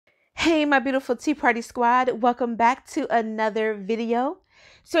Hey, my beautiful Tea Party Squad. Welcome back to another video.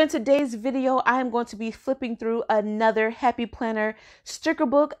 So in today's video, I am going to be flipping through another Happy Planner sticker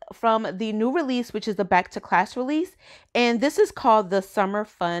book from the new release, which is the Back to Class release. And this is called the Summer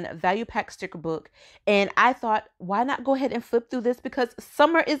Fun Value Pack sticker book. And I thought, why not go ahead and flip through this because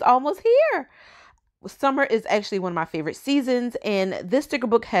summer is almost here. Summer is actually one of my favorite seasons, and this sticker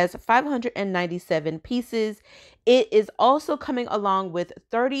book has 597 pieces. It is also coming along with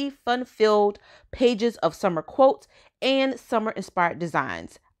 30 fun-filled pages of summer quotes and summer-inspired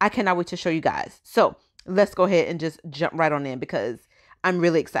designs. I cannot wait to show you guys. So let's go ahead and just jump right on in because I'm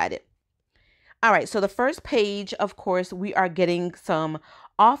really excited. All right, so the first page, of course, we are getting some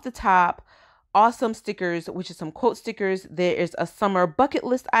off the top awesome stickers, which is some quote stickers. There is a summer bucket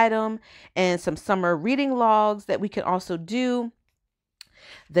list item and some summer reading logs that we can also do.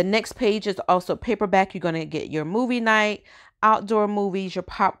 The next page is also paperback. You're going to get your movie night, outdoor movies, your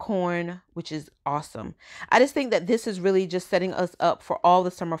popcorn, which is awesome. I just think that this is really just setting us up for all the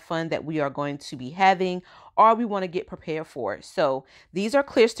summer fun that we are going to be having or we want to get prepared for. So these are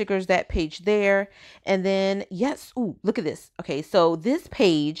clear stickers, that page there. And then, yes, ooh, look at this. Okay, so this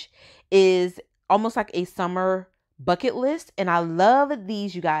page is almost like a summer bucket list, and I love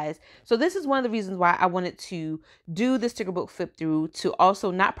these, you guys. So this is one of the reasons why I wanted to do the sticker book flip through, to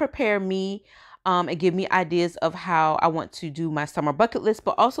also not prepare me and give me ideas of how I want to do my summer bucket list,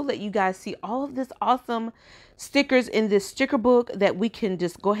 but also let you guys see all of this awesome stickers in this sticker book that we can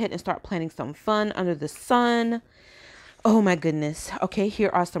just go ahead and start planning some fun under the sun. Oh my goodness. Okay,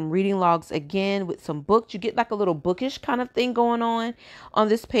 here are some reading logs again with some books. You get like a little bookish kind of thing going on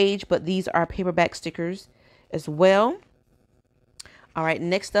this page, but these are paperback stickers as well. All right,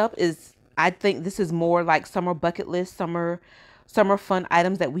 next up is, I think this is more like summer bucket list, summer fun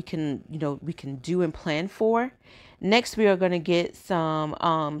items that we can, we can do and plan for. Next, we are going to get some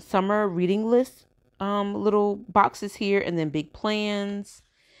summer reading list little boxes here, and then big plans.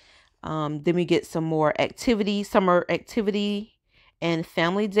 Then we get some more activity, summer activity and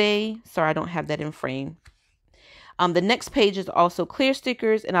family day. Sorry, I don't have that in frame. The next page is also clear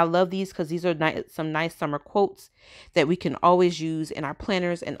stickers, and I love these because these are some nice summer quotes that we can always use in our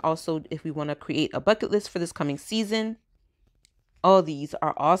planners, and also if we want to create a bucket list for this coming season. Oh, these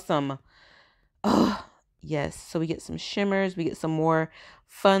are awesome. Oh, yes. So we get some shimmers. We get some more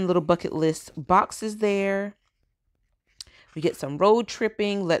fun little bucket list boxes there. We get some road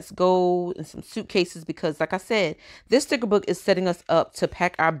tripping, let's go, and some suitcases because, like I said, this sticker book is setting us up to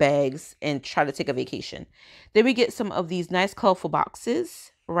pack our bags and try to take a vacation. Then we get some of these nice colorful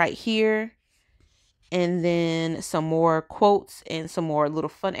boxes right here. And then some more quotes and some more little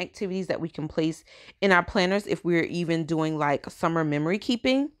fun activities that we can place in our planners if we're even doing like summer memory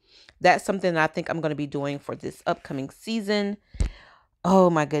keeping. That's something that I think I'm going to be doing for this upcoming season. Oh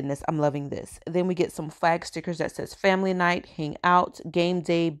my goodness, I'm loving this. Then we get some flag stickers that says family night, hang out, game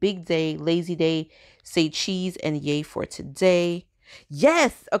day, big day, lazy day, say cheese, and yay for today.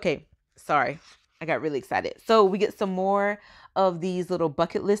 Yes. Okay. Sorry. I got really excited. So we get some more of these little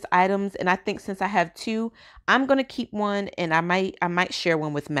bucket list items. And I think since I have two, I'm going to keep one, and I might share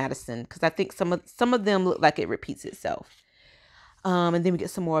one with Madison because I think some of them look like it repeats itself. And then we get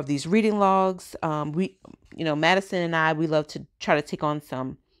some more of these reading logs. Madison and I, we love to try to take on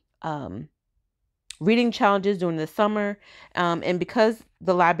some reading challenges during the summer. And because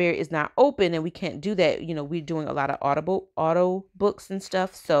the library is not open and we can't do that, we're doing a lot of auto books and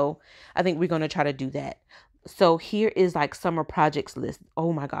stuff. So I think we're going to try to do that. So here is like summer projects list.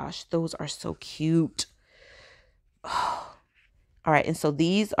 Oh my gosh, those are so cute. All right. And so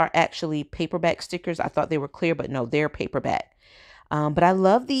these are actually paperback stickers. I thought they were clear, but no, they're paperback. But I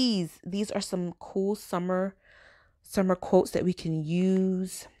love these. These are some cool summer quotes that we can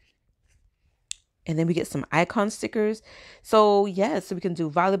use. And then we get some icon stickers. So yes, so we can do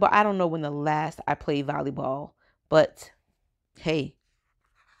volleyball. I don't know when the last I played volleyball, but hey,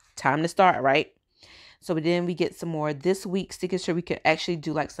 time to start, right? So then we get some more this week stickers so we can actually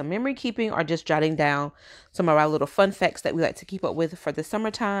do like some memory keeping or just jotting down some of our little fun facts that we like to keep up with for the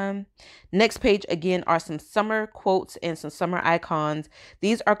summertime. Next page, again, are some summer quotes and some summer icons.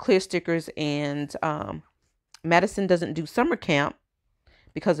 These are clear stickers, and Madison doesn't do summer camp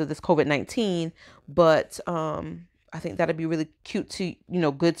because of this COVID-19, but I think that'd be really cute to,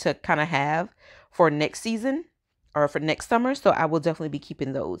 good to kind of have for next season or for next summer. So I will definitely be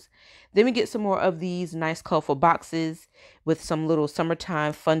keeping those. Then we get some more of these nice colorful boxes with some little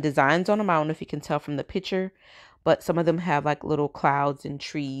summertime fun designs on them. I don't know if you can tell from the picture, but some of them have like little clouds and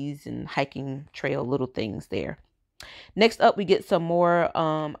trees and hiking trail little things there. Next up, we get some more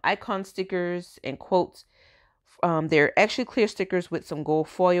icon stickers and quotes They're actually clear stickers with some gold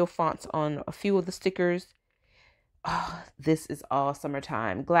foil fonts on a few of the stickers. Oh, this is all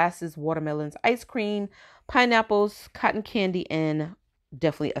summertime. Glasses, watermelons, ice cream, pineapples, cotton candy, and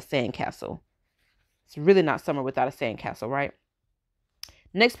definitely a sandcastle. It's really not summer without a sandcastle, right?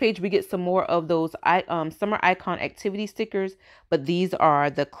 Next page, we get some more of those summer icon activity stickers, but these are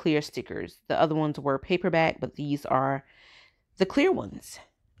the clear stickers. The other ones were paperback, but these are the clear ones.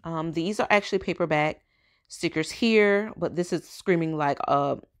 These are actually paperback stickers here, but this is screaming like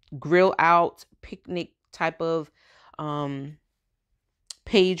a grill out picnic type of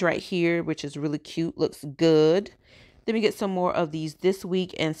page right here, which is really cute. Looks good. Then we get some more of these this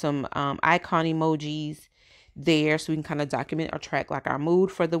week and some icon emojis there, so we can kind of document or track like our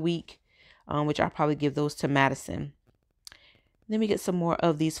mood for the week, which I'll probably give those to Madison. Then we get some more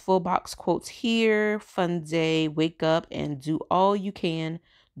of these full box quotes here. Fun day, wake up and do all you can.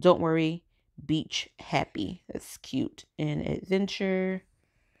 Don't worry, beach happy. That's cute. And adventure.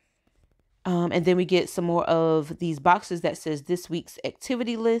 And then we get some more of these boxes that says this week's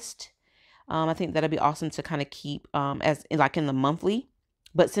activity list. I think that'll be awesome to kind of keep as like in the monthly.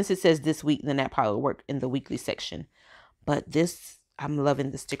 But since it says this week, then that probably will work in the weekly section. But this, I'm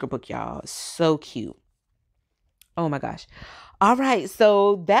loving the sticker book, y'all. It's so cute. Oh my gosh. All right,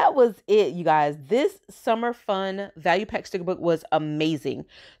 so that was it, you guys. This summer fun value pack sticker book was amazing.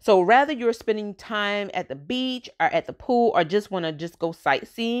 So rather you're spending time at the beach or at the pool or just want to just go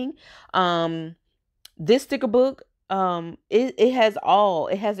sightseeing, this sticker book, it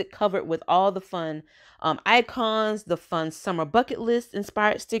has it covered with all the fun icons, the fun summer bucket list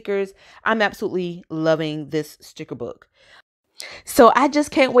inspired stickers. I'm absolutely loving this sticker book. So I just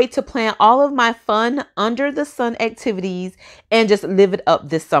can't wait to plan all of my fun under the sun activities and just live it up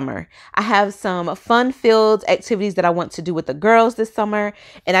this summer. I have some fun-filled activities that I want to do with the girls this summer,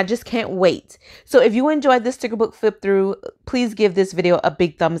 and I just can't wait. So if you enjoyed this sticker book flip through, please give this video a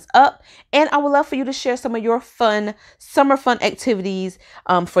big thumbs up, and I would love for you to share some of your fun summer fun activities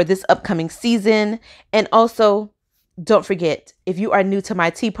for this upcoming season. And also, don't forget, if you are new to my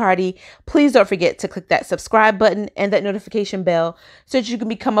tea party, please don't forget to click that subscribe button and that notification bell so that you can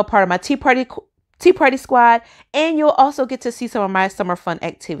become a part of my tea party squad, and you'll also get to see some of my summer fun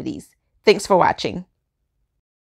activities. Thanks for watching.